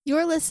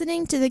You're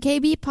listening to the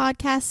KB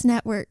Podcast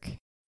Network.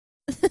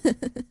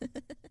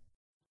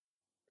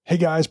 Hey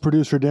guys,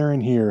 producer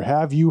Darren here.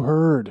 Have you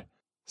heard?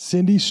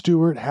 Cindy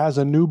Stewart has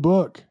a new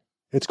book.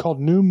 It's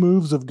called New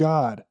Moves of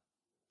God.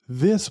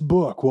 This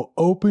book will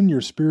open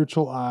your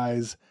spiritual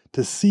eyes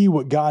to see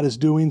what God is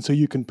doing so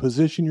you can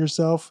position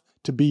yourself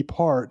to be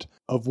part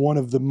of one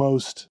of the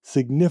most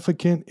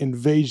significant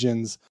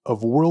invasions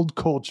of world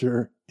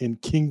culture in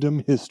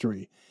kingdom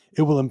history.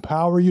 It will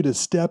empower you to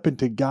step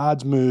into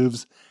God's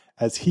moves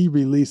as He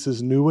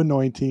releases new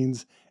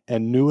anointings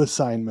and new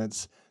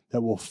assignments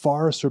that will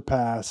far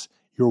surpass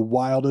your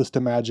wildest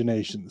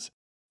imaginations.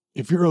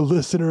 If you're a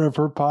listener of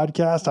her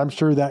podcast, I'm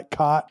sure that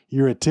caught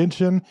your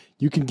attention.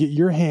 You can get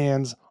your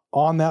hands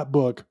on that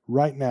book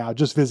right now.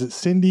 Just visit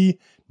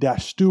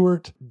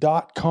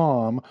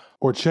cindy-stewart.com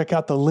or check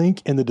out the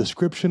link in the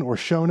description or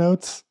show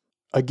notes.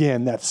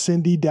 Again, that's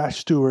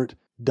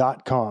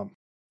cindy-stewart.com.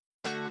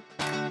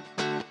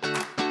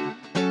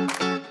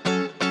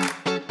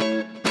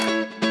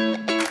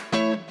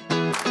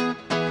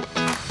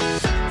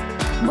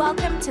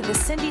 Welcome to the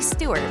Cindy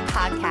Stewart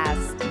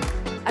Podcast,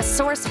 a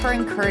source for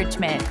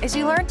encouragement as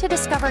you learn to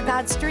discover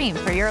God's dream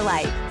for your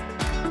life.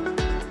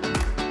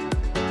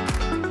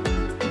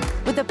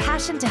 With a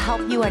passion to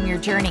help you on your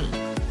journey,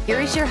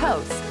 here is your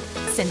host,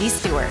 Cindy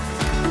Stewart.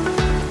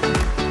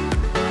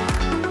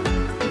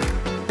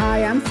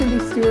 Hi, I'm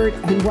Cindy Stewart,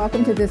 and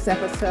welcome to this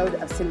episode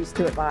of Cindy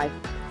Stewart Live.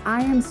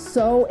 I am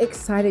so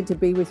excited to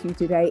be with you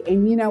today,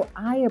 and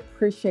I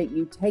appreciate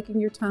you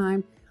taking your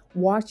time,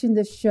 watching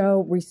this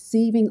show,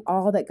 receiving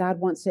all that God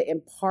wants to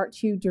impart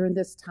to you during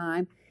this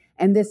time.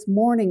 And this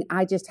morning,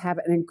 I just have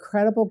an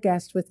incredible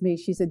guest with me.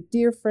 She's a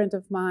dear friend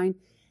of mine,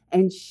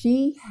 and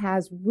she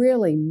has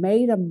really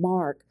made a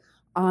mark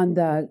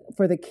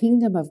for the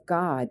kingdom of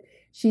God.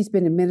 She's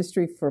been in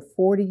ministry for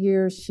 40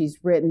 years. She's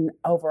written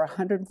over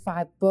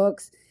 105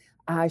 books.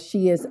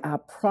 She is a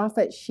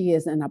prophet. She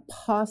is an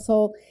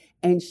apostle,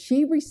 and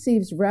she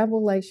receives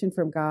revelation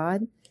from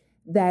God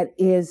that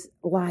is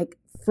like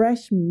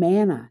fresh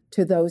manna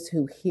to those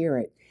who hear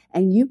it.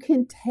 And you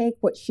can take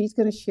what she's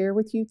going to share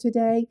with you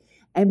today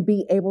and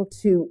be able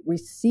to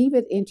receive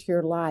it into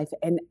your life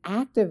and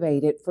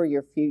activate it for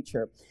your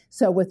future.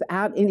 So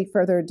without any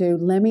further ado,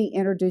 let me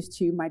introduce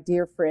to you my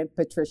dear friend,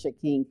 Patricia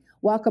King.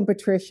 Welcome,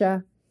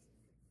 Patricia.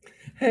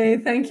 Hey,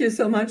 thank you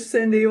so much,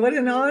 Cindy. What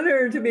an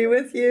honor to be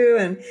with you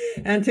and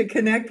to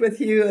connect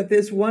with you at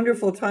this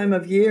wonderful time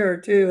of year,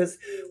 too, as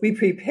we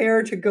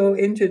prepare to go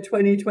into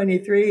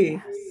 2023.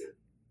 Yes.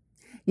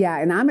 Yeah,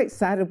 and I'm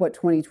excited what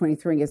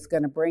 2023 is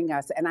going to bring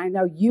us. And I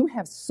know you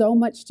have so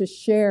much to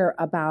share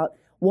about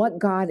what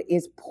God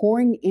is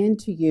pouring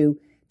into you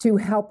to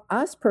help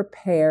us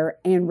prepare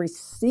and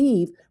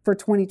receive for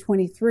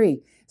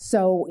 2023.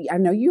 So I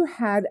know you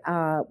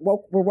were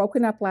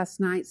woken up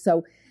last night.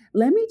 So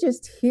let me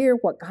just hear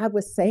what God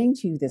was saying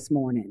to you this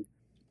morning.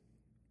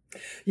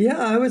 Yeah,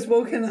 I was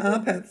woken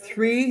up at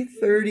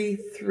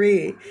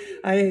 3:33.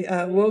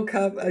 I woke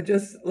up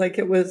just like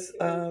it was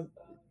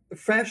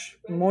fresh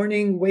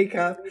morning wake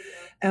up,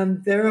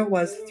 and there it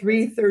was,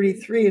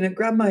 3:33, and it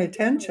grabbed my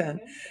attention,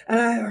 and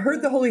I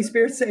heard the Holy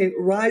Spirit say,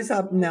 rise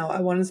up now,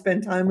 I want to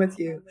spend time with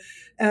you.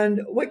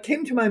 And what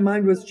came to my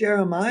mind was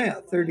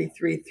Jeremiah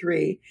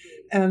 33:3,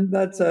 and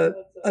that's a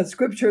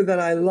scripture that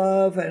I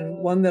love and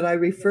one that I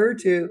refer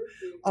to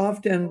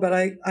often, but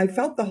I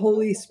felt the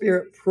Holy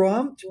Spirit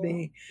prompt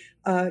me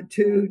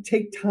to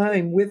take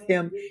time with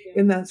him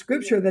in that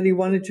scripture, that he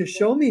wanted to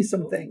show me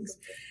some things.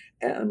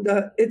 And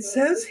it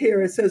says,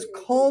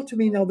 call to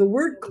me. Now, the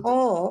word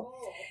call,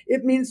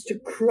 it means to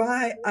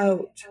cry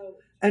out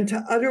and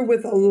to utter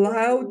with a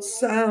loud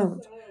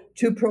sound,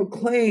 to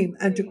proclaim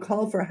and to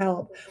call for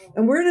help.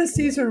 And we're in a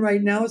season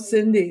right now,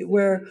 Cindy,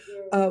 where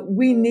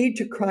we need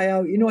to cry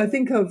out. I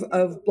think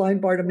of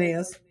blind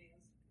Bartimaeus.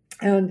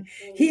 And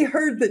he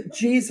heard that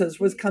Jesus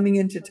was coming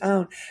into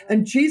town,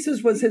 and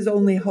Jesus was his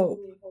only hope.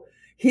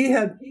 He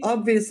had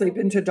obviously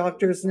been to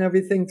doctors and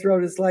everything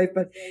throughout his life,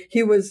 but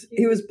he was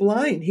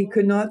blind. He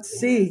could not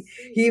see.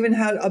 He even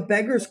had a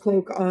beggar's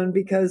cloak on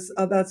because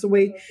that's the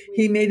way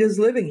he made his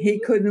living. He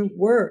couldn't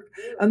work.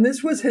 And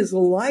this was his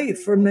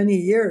life for many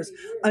years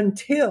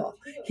until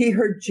he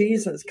heard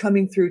Jesus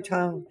coming through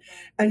town.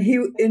 And he,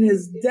 in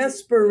his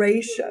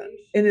desperation,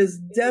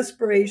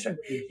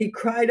 he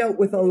cried out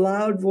with a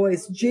loud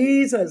voice,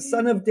 Jesus,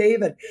 Son of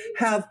David,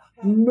 have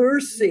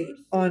mercy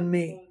on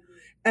me.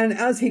 And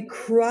as he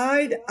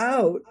cried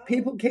out,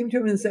 people came to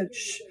him and said,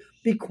 shh,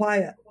 be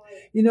quiet.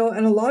 And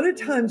a lot of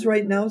times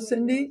right now,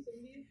 Cindy,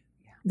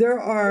 there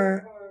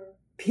are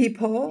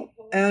people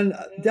and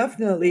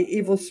definitely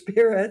evil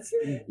spirits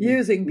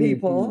using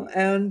people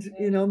and,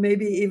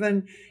 maybe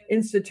even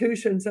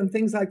institutions and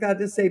things like that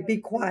to say, be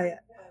quiet.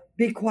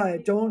 Be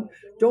quiet. Don't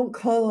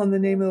call on the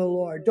name of the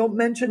Lord. Don't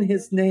mention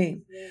his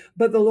name.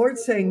 But the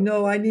Lord's saying,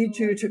 no, I need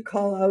you to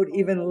call out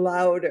even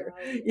louder,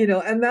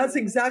 and that's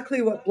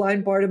exactly what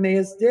blind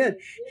Bartimaeus did.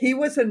 He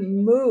wasn't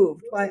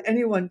moved by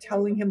anyone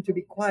telling him to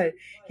be quiet.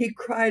 He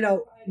cried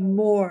out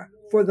more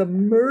for the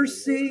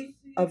mercy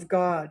of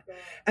God.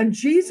 And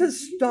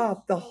Jesus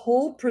stopped the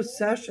whole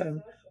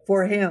procession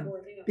for him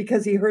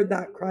because he heard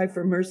that cry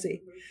for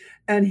mercy.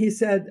 And he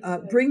said,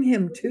 bring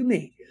him to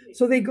me.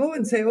 So they go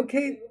and say,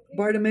 okay,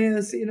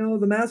 Bartimaeus,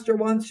 the master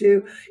wants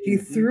you. He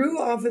threw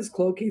off his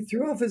cloak. He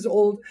threw off his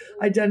old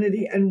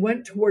identity and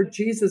went toward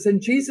Jesus.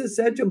 And Jesus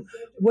said to him,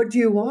 what do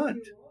you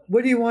want?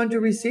 What do you want to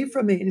receive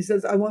from me? And he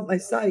says, I want my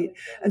sight.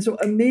 And so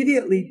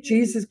immediately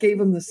Jesus gave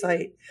him the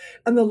sight.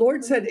 And the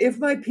Lord said, if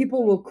my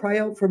people will cry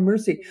out for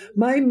mercy,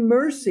 my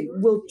mercy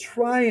will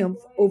triumph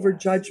over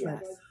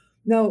judgment.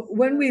 Now,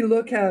 when we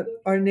look at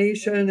our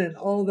nation and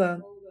all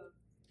the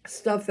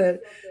stuff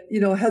that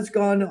has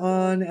gone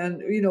on,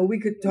 and we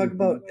could talk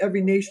about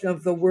every nation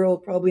of the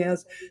world probably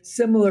has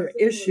similar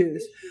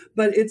issues,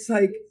 but it's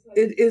like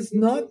it is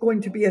not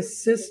going to be a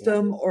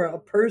system or a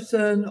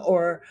person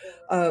or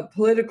a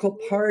political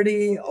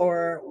party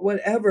or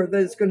whatever that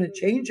is going to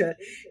change it.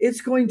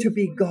 It's going to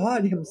be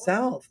God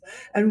himself.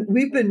 And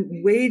we've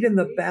been weighed in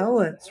the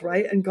balance,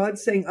 right? And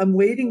God's saying, I'm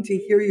waiting to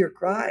hear your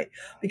cry,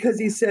 because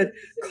he said,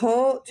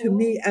 call to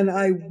me and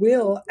I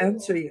will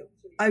answer you.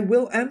 I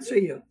will answer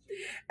you.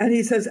 And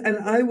he says, and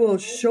I will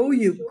show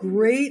you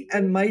great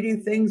and mighty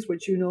things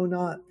which you know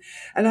not.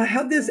 And I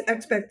have this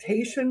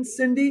expectation,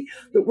 Cindy,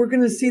 that we're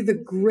going to see the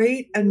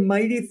great and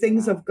mighty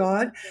things of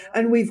God.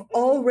 And we've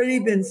already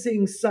been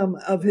seeing some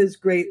of his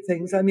great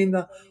things. I mean,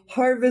 the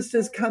harvest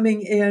is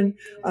coming in.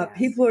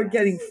 People are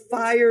getting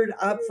fired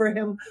up for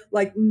him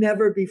like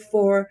never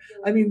before.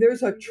 I mean,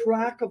 there's a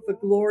track of the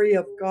glory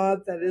of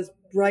God that is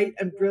bright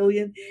and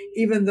brilliant,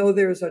 even though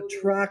there's a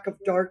track of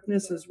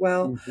darkness as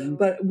well.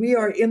 But we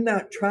are in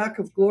that track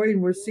of glory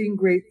and we're seeing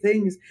great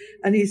things.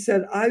 And he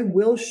said, I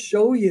will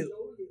show you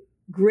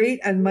great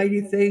and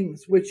mighty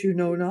things which you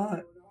know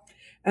not.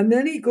 And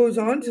then he goes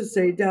on to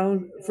say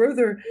down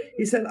further,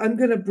 he said, I'm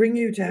going to bring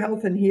you to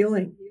health and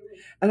healing.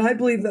 And I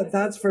believe that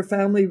that's for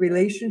family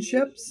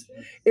relationships.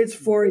 It's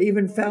for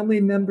even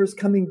family members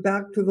coming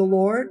back to the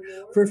Lord,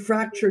 for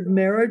fractured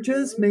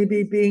marriages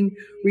maybe being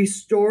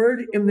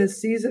restored in this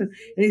season.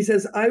 And he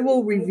says, I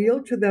will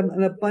reveal to them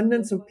an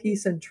abundance of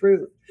peace and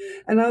truth.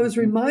 And I was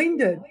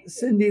reminded,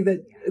 Cindy,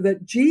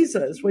 that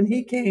Jesus, when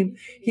he came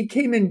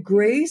in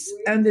grace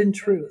and in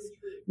truth,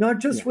 not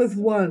just with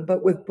one,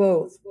 but with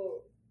both.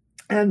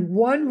 And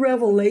one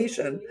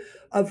revelation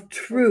of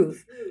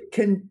truth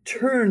can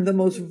turn the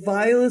most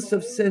vilest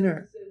of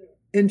sinner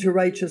into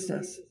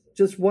righteousness.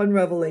 Just one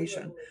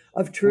revelation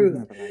of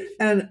truth.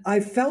 And I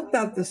felt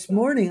that this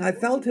morning. I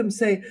felt him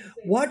say,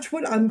 watch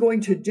what I'm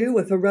going to do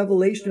with a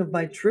revelation of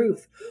my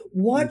truth.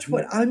 Watch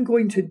what I'm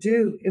going to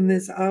do in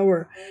this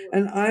hour.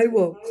 And I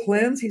will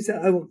cleanse, he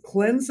said, I will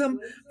cleanse them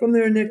from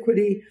their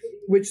iniquity,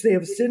 which they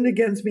have sinned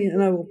against me,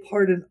 and I will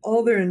pardon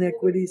all their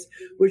iniquities,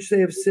 which they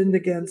have sinned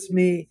against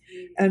me,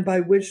 and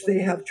by which they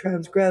have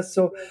transgressed.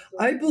 So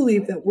I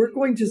believe that we're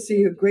going to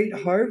see a great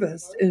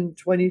harvest in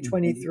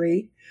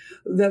 2023,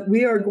 that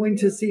we are going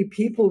to see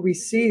people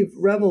receive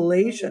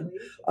revelation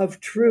of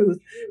truth.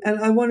 And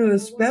I want to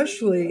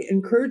especially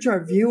encourage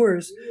our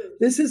viewers,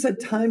 this is a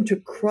time to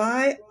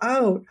cry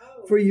out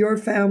for your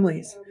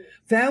families.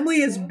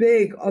 Family is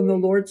big on the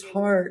Lord's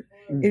heart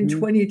in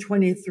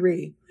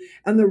 2023.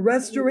 And the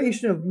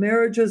restoration of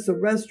marriages, the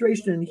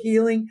restoration and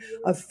healing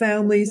of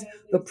families,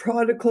 the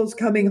prodigals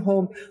coming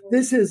home.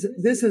 This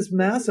is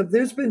massive.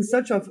 There's been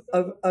such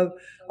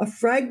a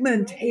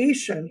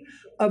fragmentation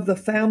of the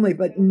family,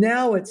 but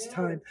now it's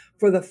time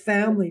for the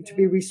family to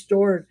be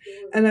restored.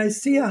 And I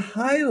see a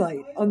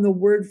highlight on the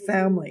word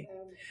family.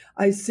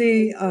 I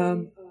see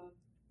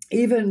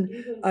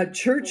even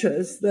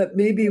churches that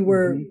maybe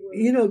were,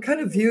 kind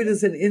of viewed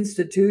as an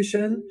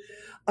institution,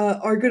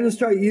 are going to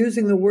start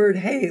using the word,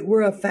 hey,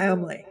 we're a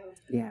family.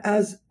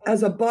 Yes.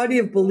 As a body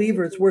of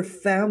believers, we're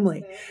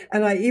family.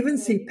 And I even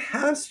see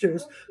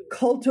pastors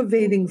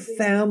cultivating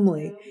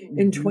family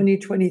in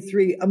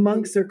 2023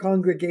 amongst their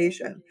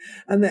congregation,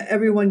 and that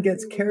everyone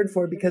gets cared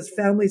for, because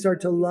families are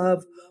to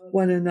love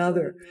one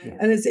another. Yes.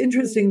 And it's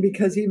interesting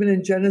because even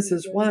in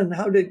Genesis 1,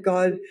 how did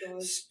God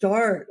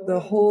start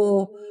the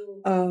whole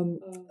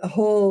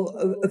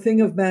thing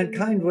of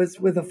mankind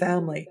was with a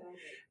family.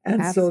 And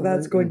Absolutely. So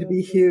that's going to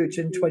be huge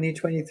in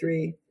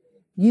 2023.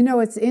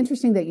 It's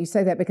interesting that you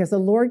say that, because the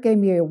Lord gave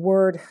me a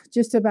word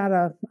just about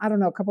a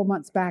couple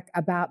months back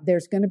about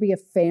there's going to be a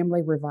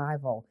family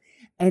revival.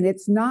 And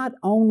it's not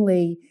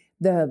only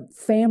the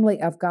family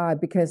of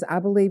God, because I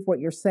believe what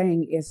you're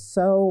saying is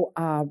so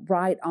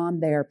right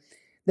on there.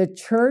 The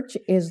church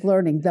is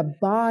learning, the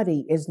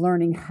body is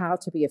learning how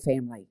to be a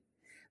family.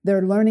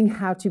 They're learning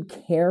how to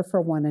care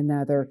for one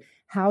another,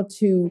 how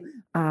to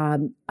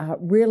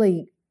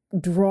really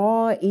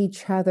draw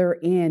each other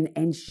in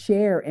and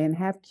share and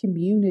have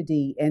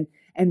community and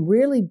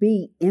really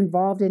be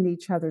involved in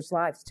each other's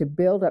lives, to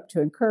build up, to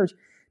encourage,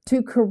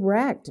 to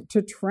correct,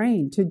 to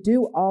train, to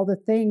do all the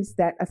things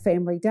that a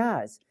family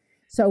does.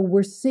 So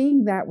we're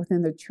seeing that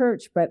within the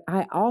church, but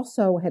I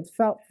also had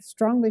felt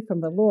strongly from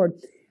the Lord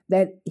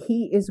that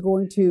he is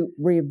going to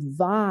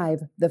revive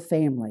the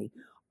family.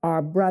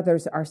 Our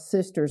brothers, our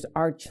sisters,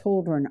 our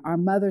children, our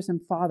mothers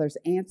and fathers,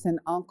 aunts and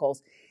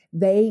uncles,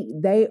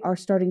 they are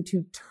starting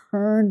to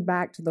turn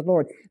back to the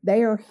Lord.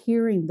 They are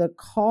hearing the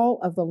call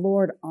of the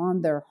Lord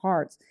on their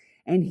hearts,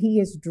 and He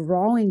is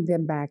drawing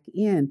them back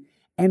in.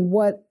 And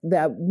what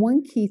the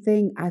one key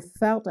thing I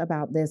felt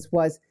about this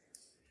was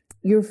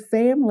your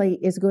family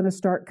is going to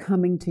start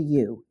coming to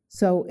you.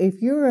 So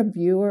if you're a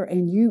viewer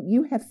and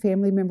you have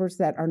family members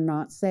that are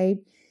not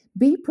saved,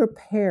 be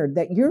prepared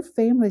that your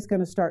family is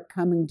going to start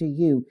coming to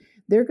you.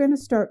 They're going to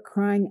start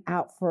crying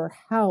out for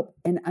help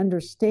and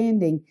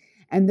understanding,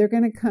 and they're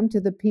going to come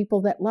to the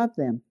people that love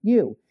them,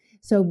 you.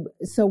 So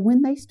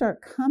when they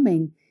start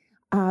coming,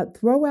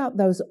 throw out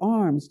those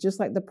arms, just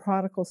like the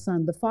prodigal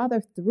son. The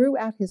father threw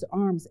out his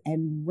arms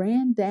and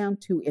ran down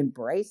to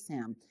embrace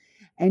him.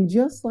 And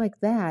just like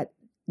that,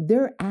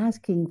 they're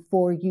asking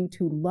for you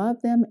to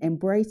love them,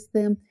 embrace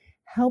them,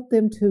 help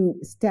them to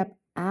step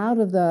out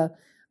of the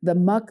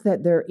muck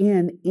that they're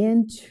in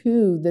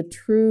into the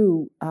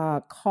true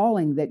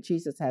calling that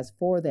Jesus has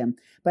for them.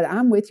 But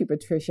I'm with you,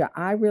 Patricia.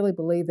 I really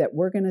believe that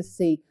we're going to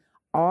see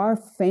our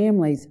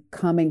families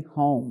coming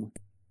home.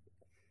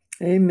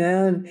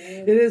 Amen.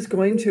 It is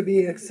going to be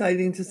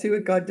exciting to see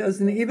what God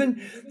does. And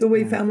even the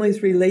way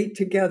families relate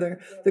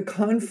together, the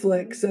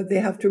conflicts that they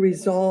have to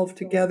resolve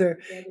together,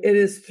 it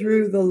is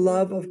through the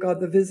love of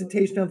God, the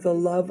visitation of the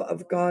love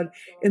of God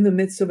in the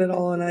midst of it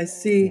all. And I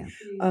see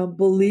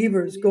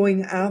believers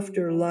going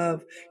after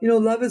love.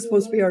 Love is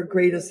supposed to be our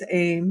greatest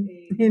aim.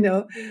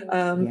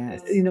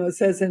 It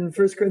says in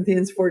 1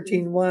 Corinthians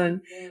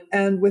 14:1,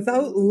 and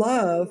without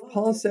love,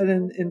 Paul said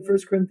in 1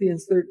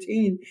 Corinthians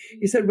 13,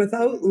 he said,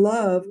 without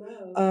love,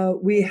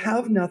 we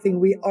have nothing,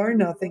 we are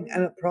nothing,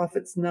 and it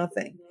profits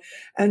nothing.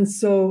 And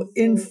so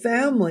in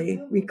family,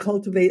 we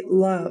cultivate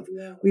love.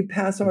 We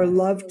pass our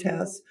love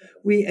tests.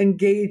 We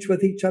engage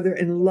with each other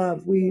in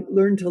love. We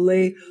learn to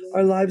lay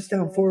our lives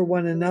down for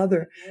one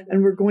another.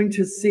 And we're going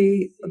to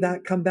see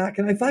that come back.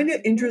 And I find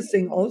it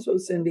interesting also,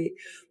 Cindy,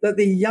 that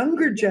the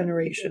younger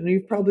generation,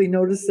 you've probably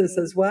noticed this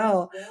as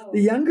well,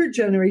 the younger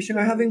generation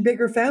are having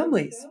bigger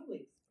families.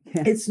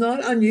 Yeah. It's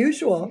not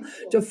unusual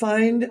to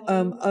find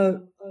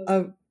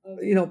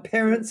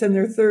parents in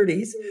their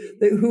 30s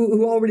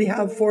who already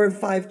have 4 or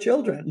 5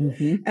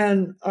 children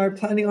and are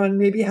planning on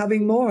maybe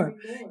having more.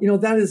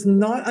 That is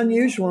not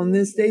unusual in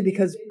this day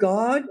because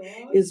God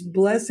is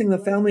blessing the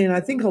family. And I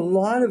think a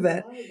lot of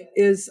it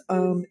is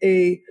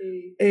a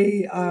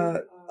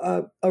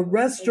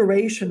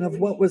restoration of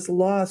what was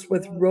lost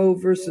with Roe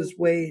versus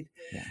Wade.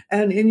 Yeah.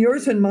 And in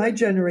yours and my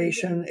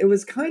generation, it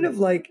was kind of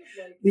like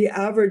the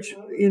average,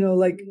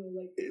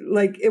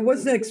 like it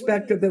wasn't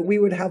expected that we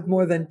would have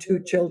more than 2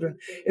 children.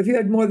 If you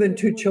had more than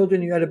 2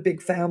 children, you had a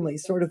big family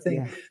sort of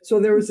thing. Yeah. So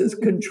there was this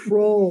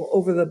control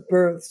over the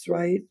births,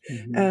 right?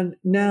 Mm-hmm. And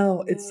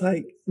now it's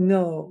like,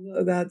 no,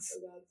 that's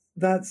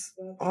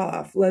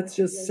off. Let's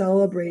just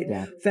celebrate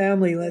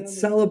family. Let's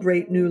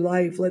celebrate new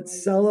life.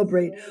 Let's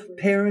celebrate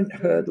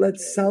parenthood.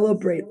 Let's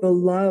celebrate the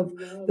love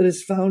that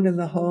is found in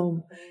the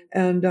home.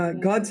 And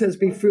God says,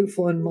 be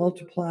fruitful and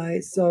multiply.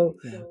 So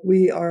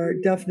we are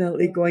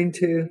definitely going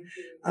to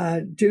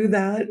do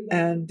that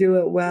and do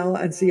it well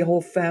and see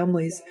whole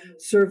families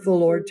serve the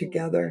Lord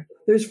together.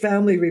 There's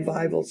family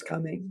revivals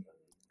coming.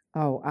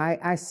 Oh,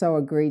 I so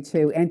agree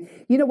too. And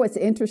what's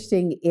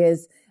interesting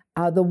is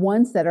the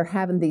ones that are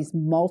having these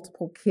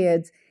multiple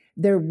kids,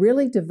 they're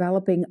really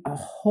developing a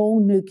whole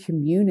new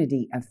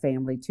community of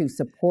family too,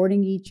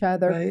 supporting each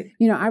other. Right.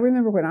 I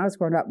remember when I was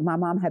growing up, my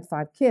mom had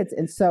 5 kids.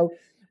 And so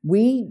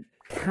we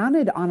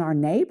counted on our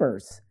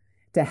neighbors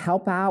to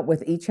help out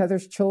with each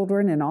other's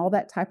children and all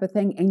that type of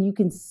thing. And you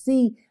can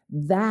see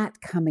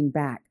that coming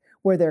back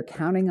where they're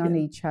counting on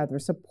each other,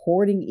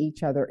 supporting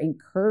each other,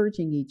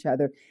 encouraging each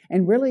other,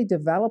 and really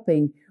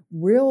developing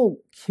real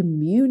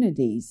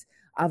communities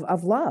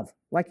of love.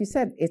 Like you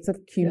said, it's a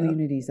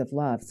communities of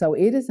love. So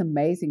it is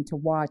amazing to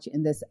watch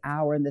in this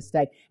hour, in this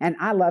day. And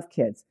I love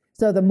kids.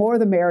 So the more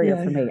the merrier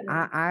for me.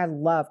 I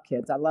love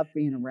kids. I love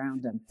being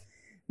around them.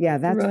 Yeah,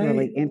 that's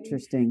really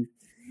interesting.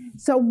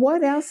 So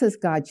what else has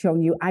God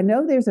shown you? I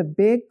know there's a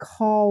big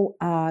call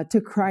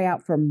to cry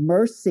out for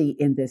mercy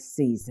in this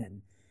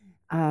season.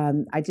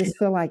 I just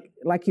feel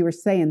like you were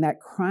saying, that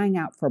crying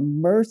out for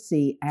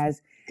mercy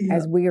as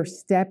we are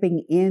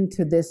stepping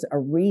into this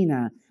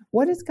arena.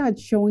 What is God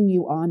showing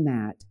you on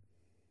that?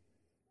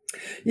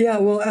 Yeah,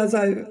 well, as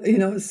I,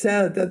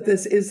 said, that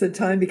this is the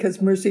time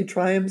because mercy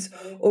triumphs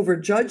over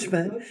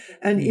judgment.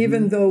 And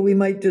even though we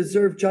might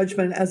deserve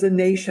judgment as a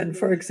nation,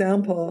 for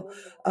example,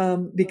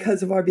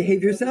 because of our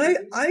behaviors, and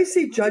I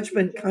see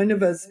judgment kind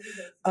of as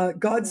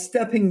God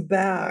stepping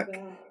back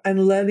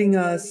and letting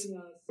us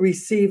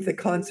receive the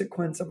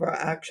consequence of our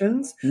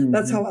actions.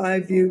 That's how I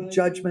view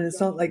judgment. It's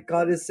not like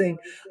God is saying,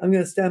 I'm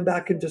going to stand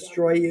back and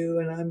destroy you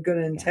and I'm going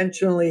to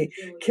intentionally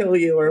kill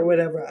you or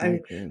whatever.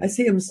 I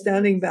see him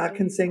standing back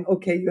and saying,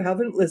 okay, you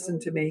haven't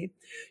listened to me.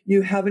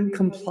 You haven't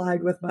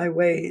complied with my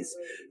ways.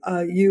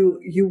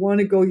 You want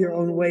to go your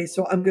own way.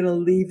 So I'm going to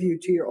leave you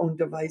to your own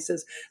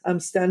devices. I'm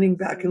standing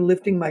back and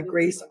lifting my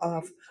grace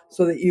off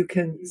so that you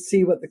can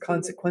see what the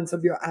consequence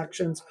of your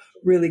actions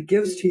really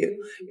gives to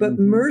you. But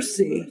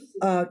mercy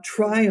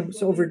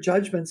triumphs over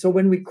judgment. So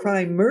when we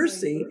cry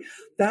mercy,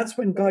 that's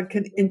when God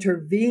can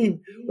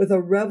intervene with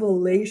a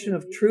revelation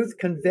of truth,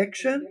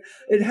 conviction.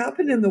 It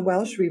happened in the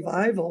Welsh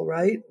revival,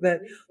 right?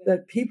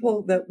 That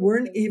people that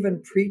weren't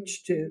even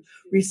preached to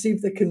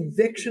received the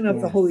conviction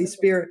of the Holy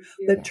Spirit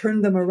that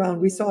turned them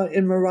around. We saw it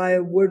in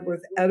Mariah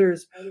Woodworth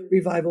Etter's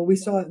revival. We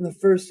saw it in the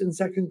first and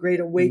second Great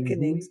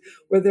Awakenings,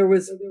 where there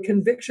was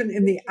conviction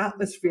in the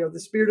atmosphere, the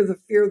spirit of the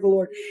fear of the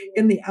Lord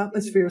in the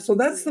atmosphere. So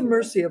that's the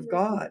mercy of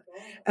God.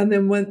 And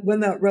then when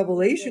that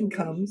revelation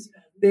comes,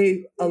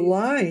 they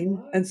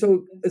align, and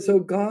so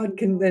God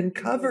can then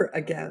cover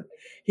again.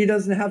 He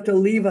doesn't have to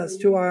leave us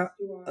to our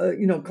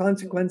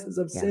consequences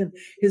of sin.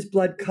 His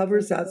blood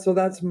covers that, so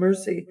that's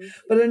mercy.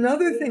 But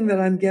another thing that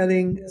I'm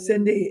getting,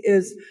 Cindy,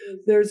 is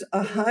there's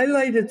a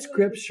highlighted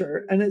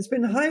scripture, and it's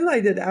been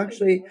highlighted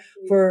actually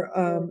for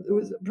it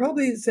was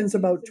probably since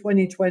about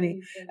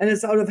 2020, and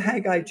it's out of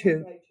Haggai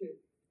 2.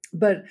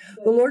 But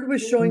the Lord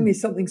was showing me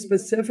something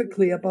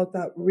specifically about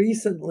that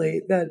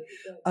recently that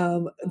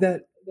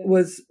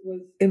was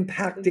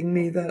impacting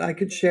me that I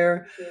could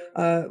share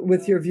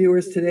with your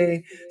viewers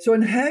today. So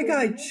in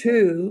Haggai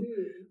 2,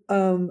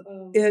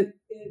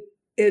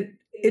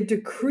 it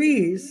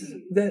decrees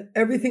that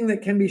everything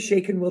that can be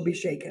shaken will be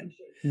shaken.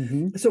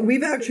 Mm-hmm. So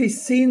we've actually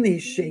seen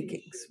these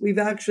shakings. We've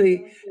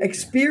actually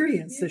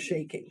experienced the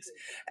shakings.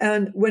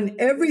 And when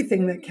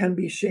everything that can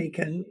be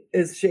shaken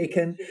is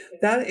shaken,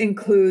 that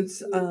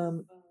includes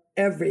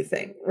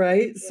everything,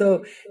 right?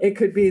 So it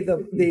could be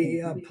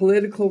the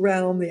political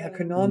realm, the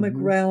economic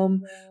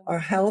realm, our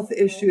health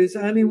issues.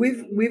 I mean,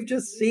 we've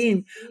just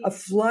seen a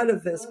flood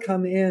of this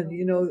come in,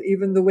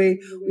 even the way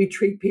we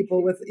treat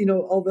people with,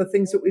 all the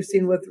things that we've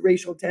seen with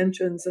racial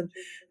tensions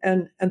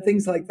and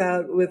things like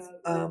that, with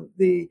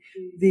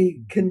the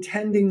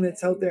contending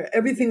that's out there.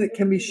 Everything that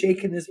can be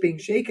shaken is being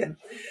shaken.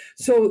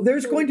 So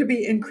there's going to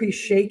be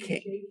increased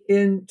shaking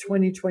in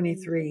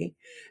 2023.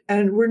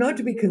 And we're not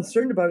to be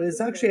concerned about it.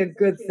 It's actually a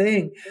good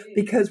thing,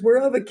 because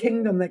we're of a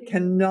kingdom that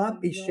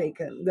cannot be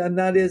shaken. And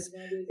that is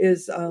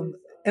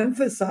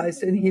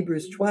emphasized in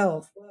Hebrews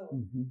 12.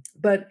 Mm-hmm.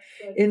 But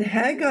in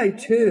Haggai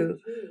 2,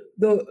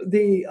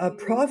 the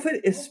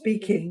prophet is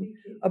speaking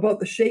about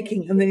the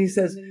shaking. And then he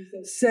says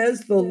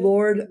the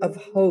Lord of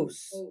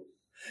hosts.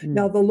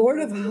 Now, the Lord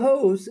of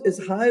hosts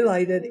is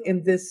highlighted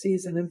in this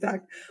season. In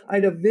fact, I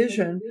had a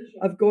vision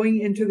of going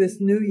into this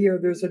new year.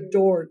 There's a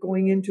door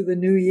going into the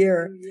new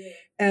year.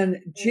 And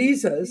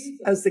Jesus,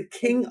 as the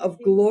King of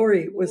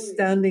glory, was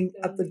standing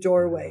at the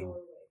doorway.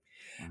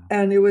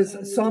 And it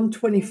was Psalm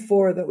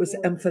 24 that was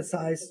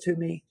emphasized to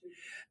me.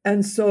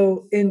 And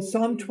so in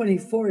Psalm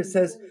 24, it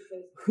says,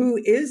 who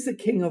is the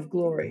King of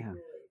glory?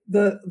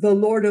 The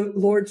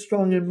Lord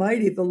strong and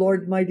mighty, the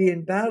Lord mighty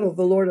in battle,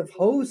 the Lord of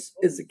hosts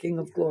is the King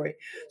of glory.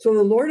 So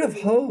the Lord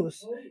of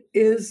hosts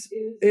is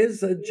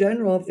a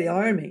general of the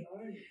army.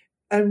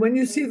 And when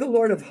you see the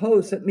Lord of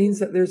hosts, it means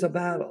that there's a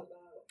battle.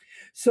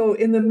 So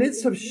in the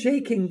midst of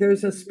shaking,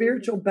 there's a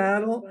spiritual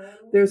battle,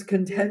 there's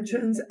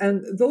contentions,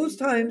 and those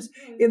times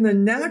in the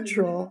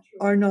natural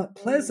are not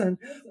pleasant.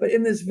 But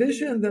in this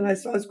vision that I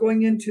saw us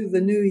going into the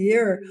new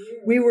year,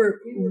 we were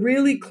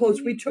really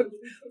close. We took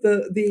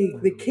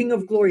the King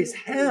of Glory's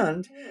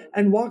hand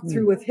and walked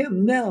through with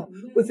him. Now,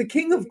 with the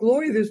King of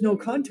Glory, there's no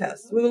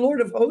contest. With the Lord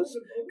of hosts,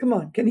 come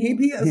on, can he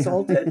be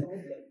assaulted?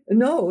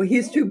 No,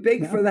 he's too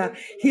big for that.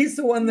 He's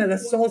the one that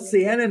assaults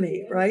the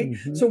enemy, right?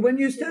 Mm-hmm. So when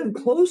you stand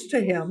close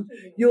to him,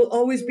 you'll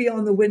always be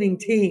on the winning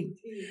team.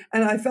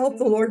 And I felt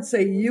the Lord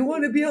say, you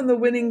want to be on the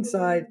winning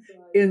side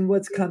in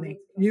what's coming.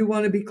 You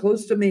want to be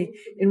close to me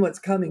in what's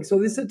coming. So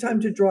this is a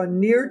time to draw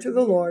near to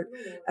the Lord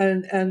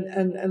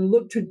and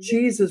look to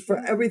Jesus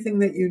for everything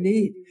that you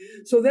need.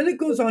 So then it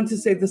goes on to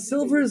say, the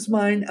silver is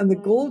mine and the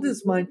gold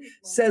is mine,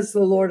 says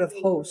the Lord of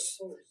hosts.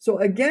 So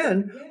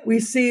again, we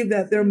see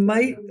that there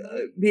might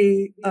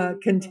be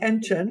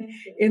contention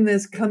in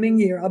this coming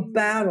year, a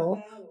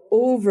battle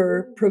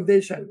over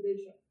provision.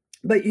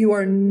 But you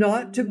are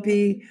not to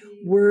be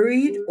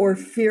worried or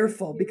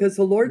fearful, because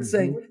the Lord's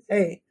saying,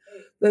 hey,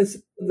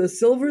 the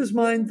silver is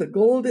mine, the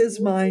gold is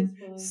mine,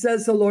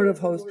 says the Lord of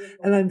hosts,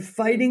 and I'm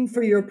fighting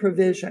for your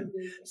provision.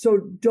 So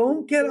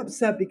don't get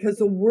upset, because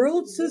the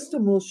world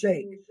system will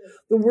shake.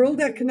 The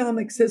world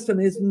economic system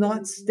is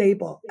not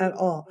stable at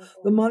all.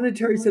 The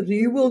monetary system,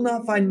 you will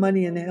not find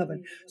money in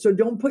heaven. So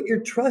don't put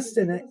your trust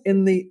in it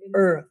in the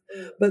earth.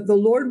 But the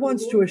Lord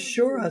wants to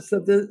assure us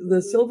that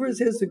the silver is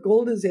his, the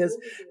gold is his,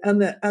 and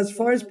that as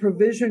far as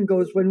provision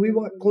goes, when we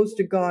walk close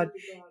to God,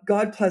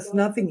 God plus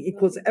nothing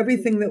equals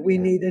everything that we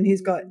need, and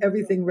he's got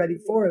everything ready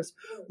for us.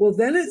 Well,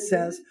 then it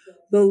says,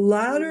 the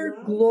latter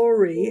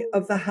glory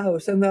of the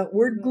house. And that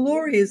word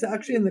glory is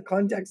actually in the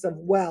context of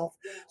wealth.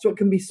 So it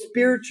can be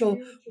spiritual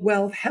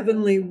wealth,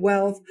 heavenly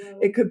wealth.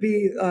 It could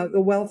be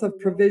the wealth of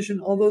provision,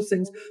 all those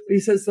things. But he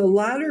says the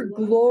latter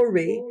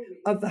glory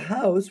of the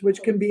house,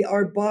 which can be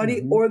our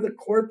body or the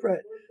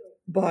corporate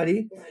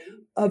body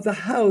of the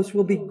house,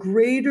 will be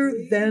greater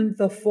than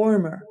the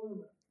former.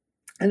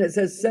 And it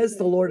says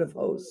the Lord of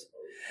hosts.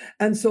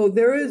 And so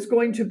there is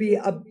going to be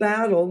a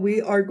battle.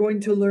 We are going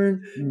to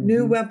learn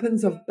new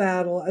weapons of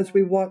battle as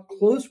we walk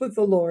close with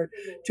the Lord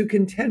to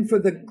contend for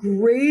the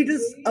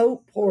greatest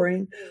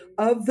outpouring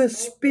of the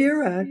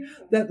Spirit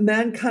that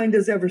mankind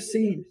has ever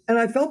seen. And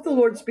I felt the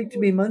Lord speak to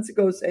me months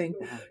ago saying,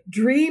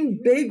 dream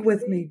big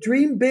with me,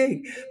 dream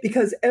big,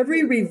 because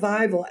every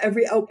revival,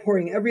 every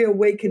outpouring, every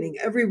awakening,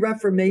 every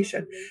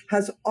reformation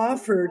has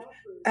offered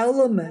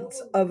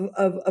elements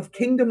of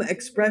kingdom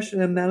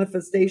expression and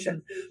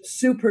manifestation,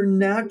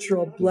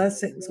 supernatural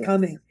blessings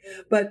coming.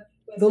 But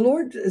the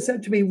Lord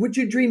said to me, would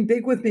you dream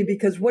big with me?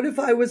 Because what if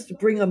I was to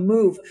bring a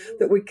move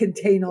that would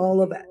contain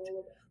all of it?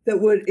 That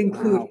would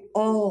include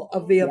all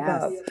of the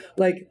above,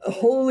 like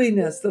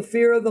holiness, the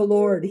fear of the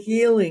Lord,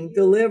 healing,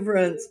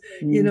 deliverance,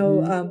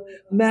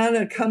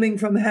 manna coming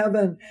from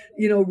heaven,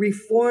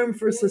 reform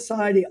for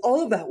society,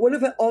 all of that. What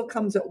if it all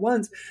comes at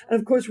once? And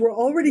of course, we're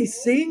already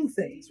seeing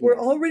things. We're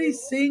already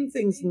seeing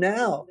things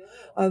now.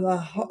 A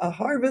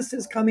harvest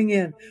is coming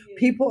in.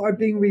 People are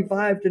being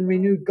revived and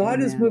renewed.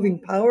 God is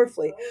moving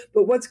powerfully.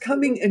 But what's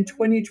coming in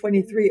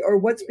 2023, or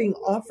what's being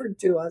offered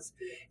to us,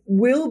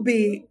 will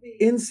be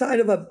inside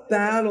of a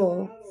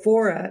battle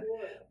for it,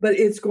 but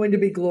it's going to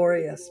be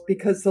glorious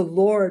because the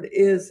Lord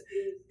is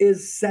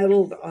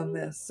settled on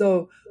this.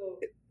 So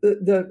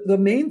the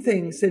main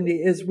thing,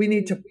 Cindy, is we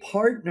need to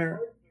partner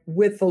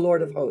with the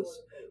Lord of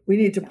hosts. We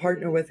need to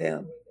partner with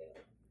him.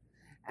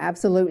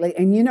 Absolutely.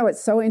 And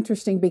it's so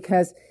interesting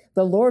because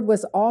the Lord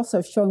was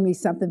also showing me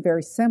something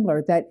very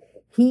similar, that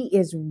he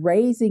is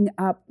raising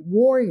up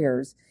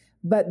warriors,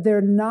 but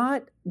they're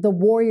not the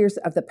warriors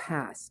of the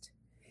past.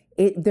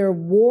 They're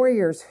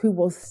warriors who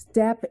will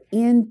step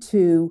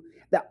into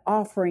the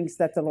offerings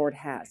that the Lord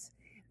has.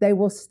 They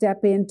will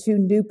step into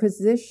new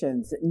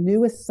positions,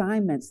 new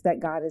assignments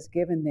that God has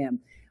given them.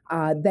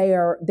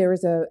 There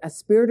is a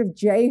spirit of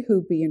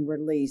Jehu being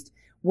released,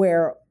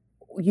 where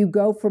you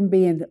go from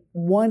being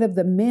one of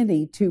the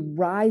many to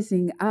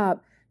rising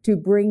up to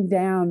bring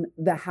down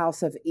the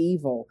house of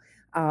evil,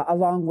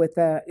 along with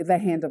the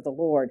hand of the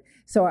Lord.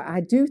 So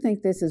I do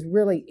think this is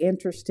really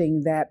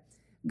interesting that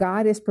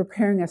God is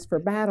preparing us for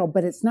battle,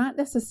 but it's not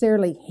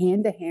necessarily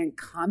hand-to-hand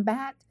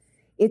combat.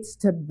 It's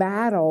to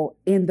battle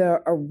in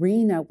the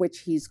arena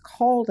which he's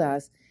called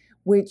us,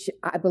 which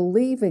I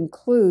believe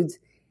includes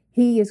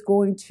he is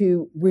going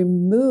to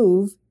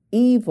remove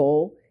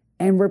evil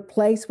and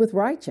replace with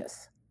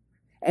righteous.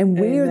 And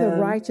we're the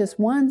righteous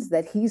ones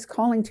that he's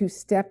calling to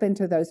step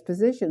into those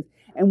positions.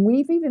 And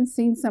we've even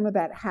seen some of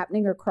that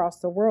happening across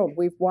the world.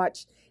 We've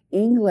watched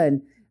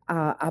England,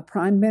 a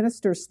prime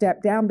minister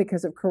step down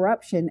because of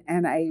corruption,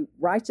 and a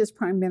righteous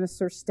prime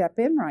minister step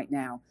in right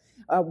now.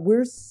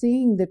 We're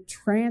seeing the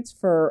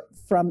transfer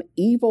from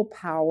evil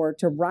power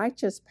to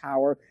righteous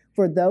power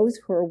for those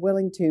who are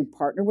willing to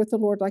partner with the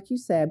Lord, like you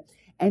said,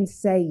 and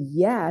say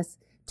yes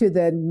to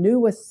the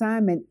new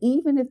assignment,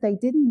 even if they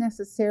didn't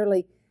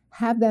necessarily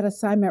have that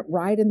assignment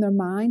right in their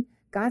mind.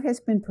 God has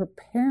been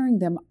preparing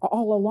them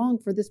all along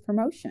for this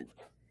promotion.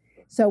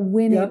 So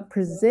when it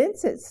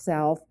presents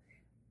itself,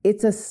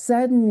 it's a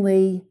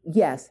suddenly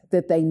yes,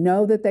 that they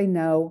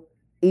know,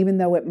 even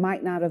though it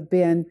might not have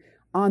been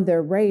on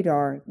their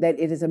radar, that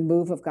it is a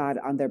move of God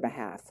on their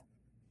behalf.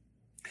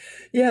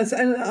 Yes,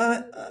 and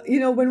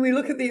when we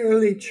look at the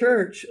early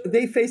church,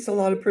 they faced a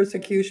lot of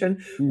persecution.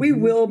 Mm-hmm. We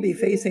will be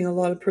facing a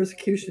lot of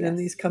persecution in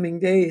these coming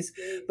days,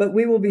 but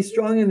we will be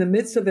strong in the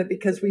midst of it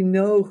because we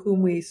know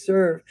whom we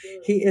serve.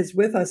 He is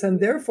with us, and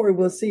therefore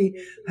we'll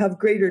have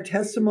greater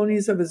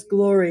testimonies of his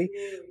glory.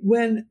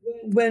 When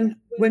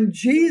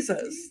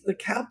Jesus, the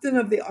captain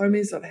of the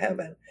armies of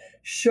heaven,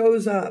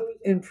 shows up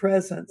in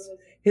presence,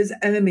 his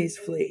enemies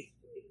flee.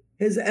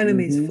 His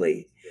enemies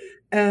flee.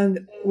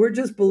 And we're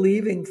just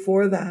believing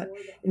for that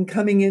in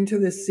coming into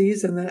this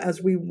season, that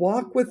as we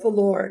walk with the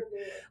Lord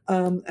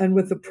and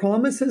with the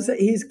promises that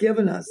he's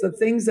given us, the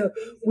things that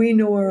we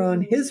know are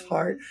on his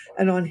heart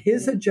and on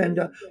his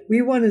agenda,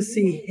 we want to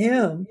see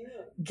him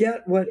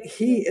get what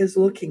he is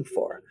looking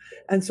for.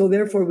 And so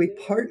therefore we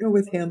partner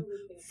with him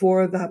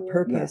for that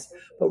purpose.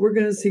 Yes. But we're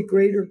going to see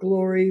greater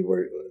glory.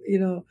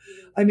 The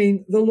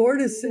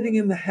Lord is sitting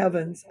in the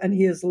heavens and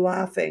he is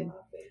laughing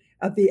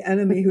at the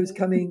enemy who's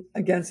coming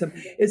against him.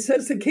 It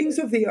says the kings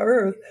of the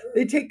earth,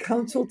 they take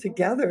counsel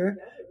together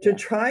to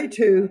try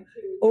to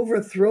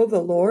overthrow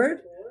the Lord.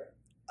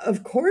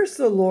 Of course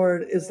the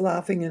Lord is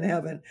laughing in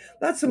heaven.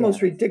 That's the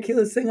most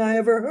ridiculous thing I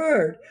ever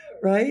heard,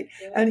 right?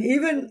 And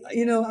even,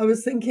 I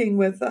was thinking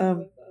with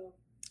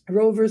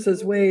Roe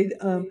versus Wade,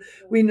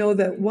 we know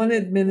that one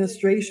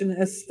administration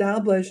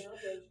established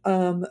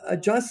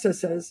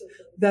justices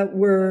that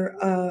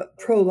were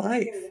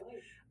pro-life.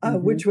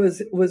 Which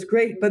was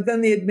great. But then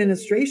the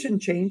administration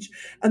changed,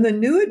 and the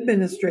new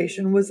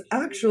administration was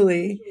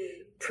actually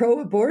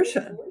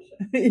pro-abortion.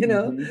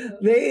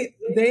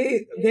 They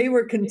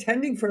were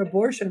contending for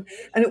abortion,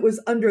 and it was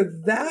under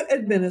that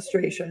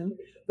administration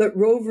that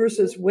Roe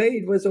versus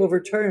Wade was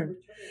overturned.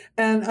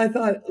 And I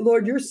thought,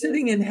 Lord, you're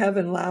sitting in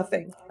heaven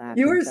laughing.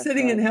 You are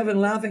sitting in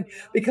heaven laughing,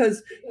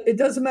 because it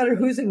doesn't matter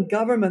who's in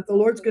government, the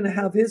Lord's going to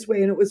have his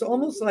way. And it was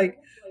almost like,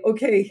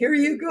 okay, here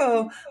you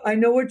go. I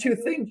know what you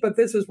think, but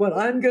this is what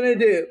I'm going to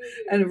do.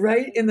 And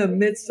right in the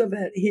midst of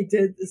it, he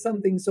did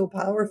something so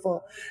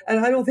powerful. And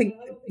I don't think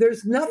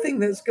there's nothing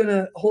that's going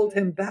to hold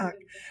him back.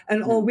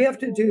 And all we have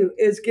to do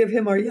is give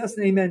him our yes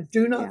and amen.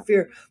 Do not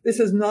fear. This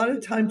is not a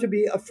time to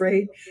be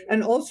afraid.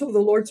 And also the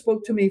Lord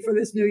spoke to me for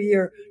this new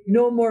year,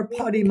 no more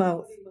potty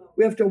mouth.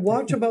 We have to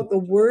watch about the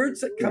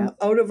words that come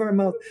out of our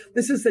mouth.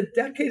 This is the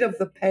decade of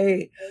the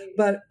pay,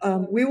 but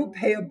we will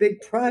pay a big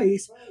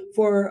price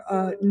for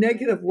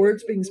negative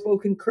words being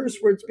spoken, curse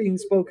words being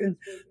spoken,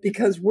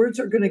 because words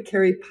are going to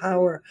carry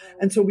power.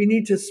 And so we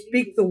need to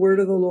speak the word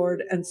of the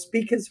Lord and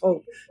speak his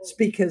hope,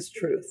 speak his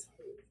truth.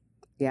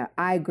 Yeah,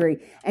 I agree.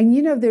 And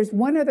there's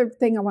one other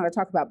thing I want to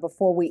talk about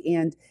before we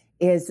end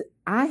is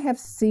I have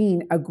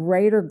seen a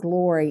greater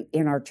glory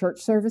in our church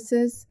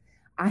services.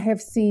 I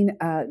have seen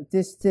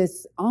this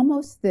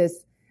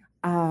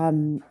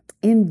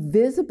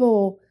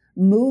invisible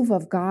move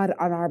of God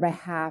on our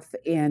behalf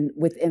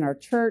within our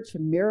church,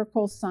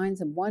 miracles,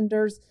 signs and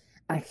wonders,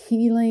 a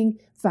healing,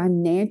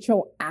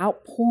 financial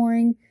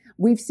outpouring.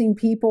 We've seen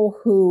people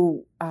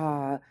who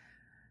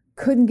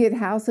couldn't get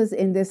houses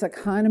in this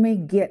economy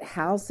get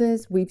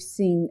houses. We've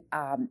seen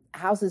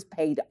houses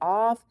paid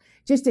off,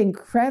 just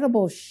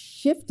incredible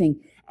shifting.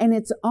 And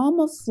it's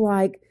almost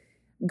like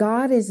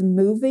God is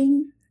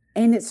moving.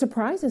 And it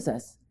surprises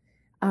us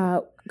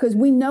because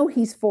we know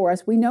he's for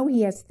us. We know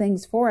he has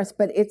things for us,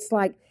 but it's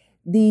like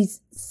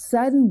these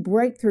sudden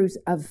breakthroughs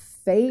of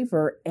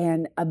favor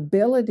and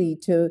ability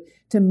to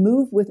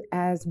move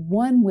as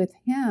one with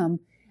him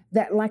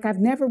that like I've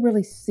never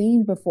really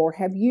seen before.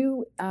 Have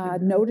you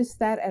noticed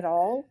that at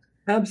all?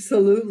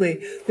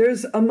 Absolutely.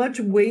 There's a much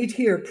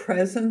weightier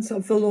presence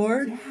of the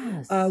Lord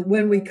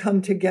when we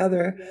come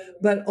together,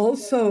 but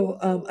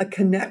also a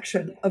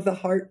connection of the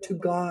heart to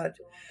God.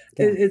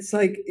 It's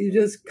like you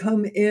just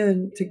come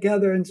in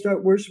together and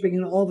start worshiping,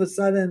 and all of a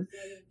sudden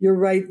you're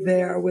right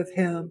there with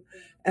him.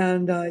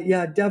 And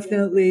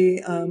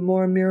definitely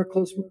more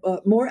miracles,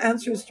 more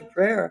answers to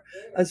prayer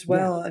as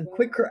well, and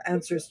quicker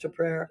answers to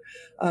prayer,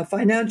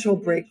 financial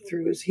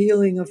breakthroughs,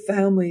 healing of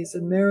families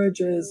and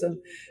marriages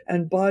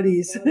and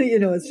bodies.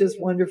 It's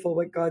just wonderful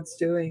what God's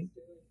doing.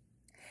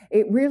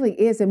 It really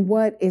is. And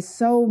what is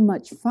so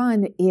much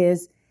fun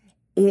is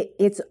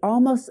it's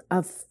almost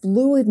a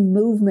fluid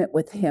movement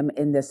with him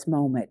in this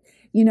moment.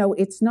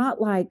 It's not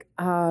like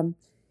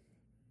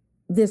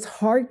this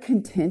hard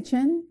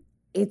contention.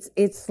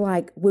 It's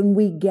like when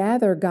we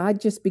gather,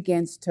 God just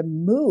begins to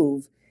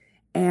move,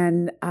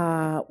 and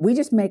we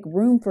just make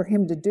room for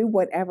him to do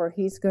whatever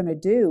he's going to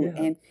do.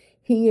 Yeah. And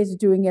he is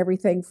doing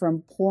everything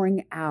from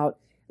pouring out,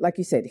 like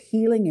you said,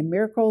 healing and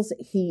miracles.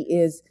 He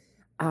is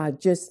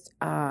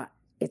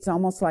it's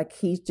almost like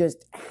he's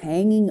just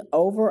hanging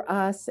over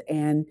us,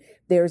 and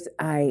there's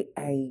a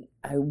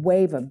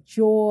wave of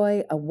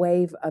joy, a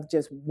wave of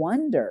just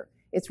wonder.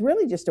 It's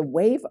really just a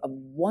wave of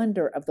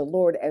wonder of the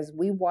Lord as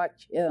we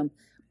watch him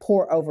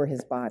pour over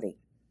his body.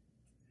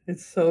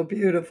 It's so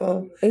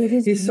beautiful. It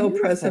is. He's beautiful. So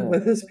present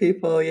with his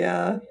people.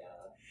 Yeah.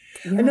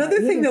 Another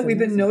thing that we've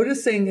been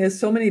noticing is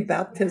so many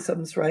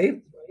baptisms,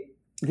 right?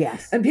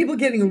 Yes. And people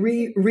getting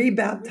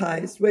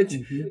rebaptized, which,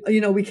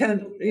 we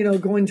can't,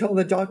 go into all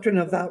the doctrine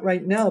of that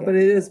right now, but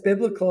it is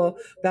biblical,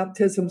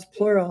 baptisms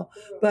plural.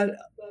 But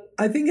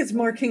I think it's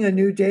marking a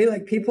new day.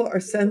 Like people are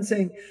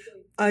sensing,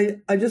 I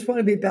just want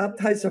to be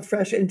baptized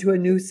afresh into a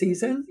new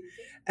season.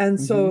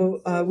 And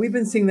so we've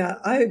been seeing that.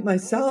 I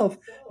myself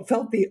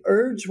felt the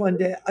urge one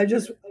day. I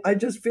just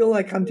feel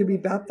like I'm to be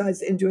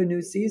baptized into a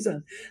new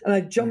season. And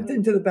I jumped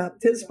into the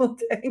baptismal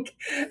tank.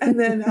 And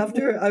then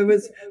after I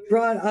was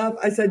brought up,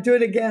 I said, do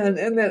it again.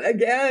 And then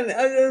again,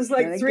 it was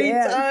like three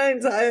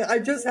times. I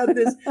just had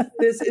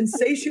this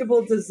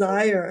insatiable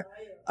desire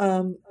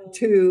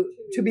to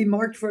be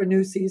marked for a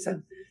new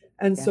season.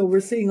 And so we're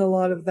seeing a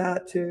lot of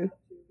that too.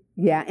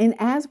 Yeah. And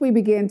as we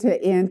begin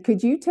to end,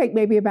 could you take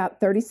maybe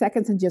about 30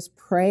 seconds and just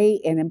pray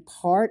and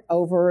impart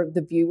over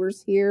the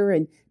viewers here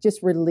and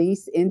just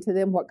release into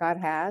them what God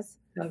has?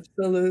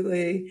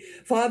 Absolutely.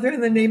 Father,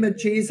 in the name of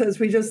Jesus,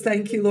 we just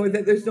thank you, Lord,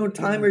 that there's no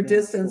time or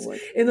distance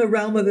in the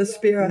realm of the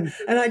Spirit.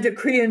 And I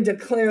decree and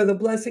declare the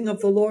blessing of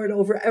the Lord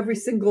over every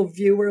single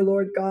viewer,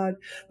 Lord God,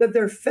 that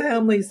their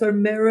families, their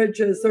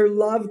marriages, their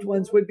loved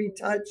ones would be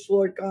touched,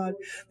 Lord God,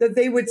 that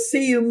they would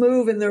see you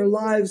move in their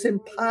lives in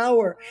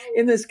power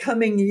in this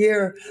coming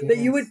year, that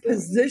you would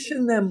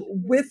position them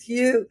with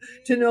you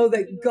to know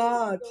that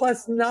God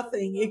plus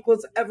nothing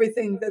equals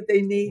everything that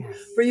they need,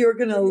 for you're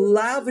going to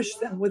lavish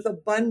them with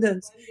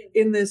abundance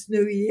in this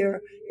new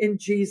year, in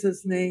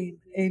Jesus' name.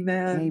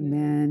 Amen.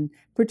 Amen.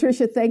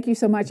 Patricia, thank you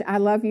so much. I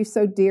love you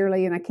so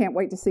dearly, and I can't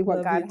wait to see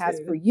what God has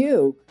for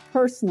you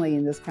personally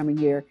in this coming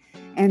year.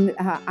 And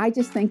I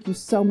just thank you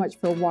so much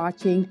for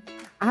watching.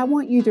 I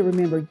want you to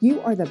remember,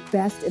 you are the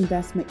best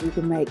investment you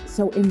can make.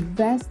 So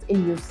invest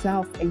in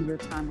yourself and your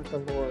time with the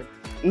Lord.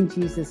 In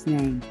Jesus'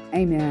 name,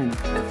 amen.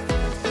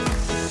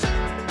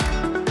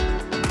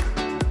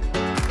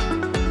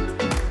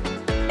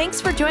 Thanks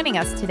for joining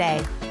us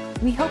today.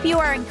 We hope you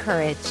are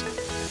encouraged.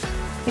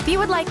 If you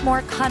would like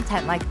more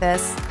content like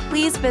this,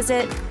 please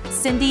visit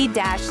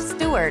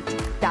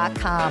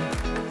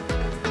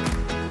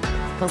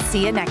cindy-stewart.com. We'll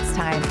see you next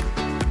time.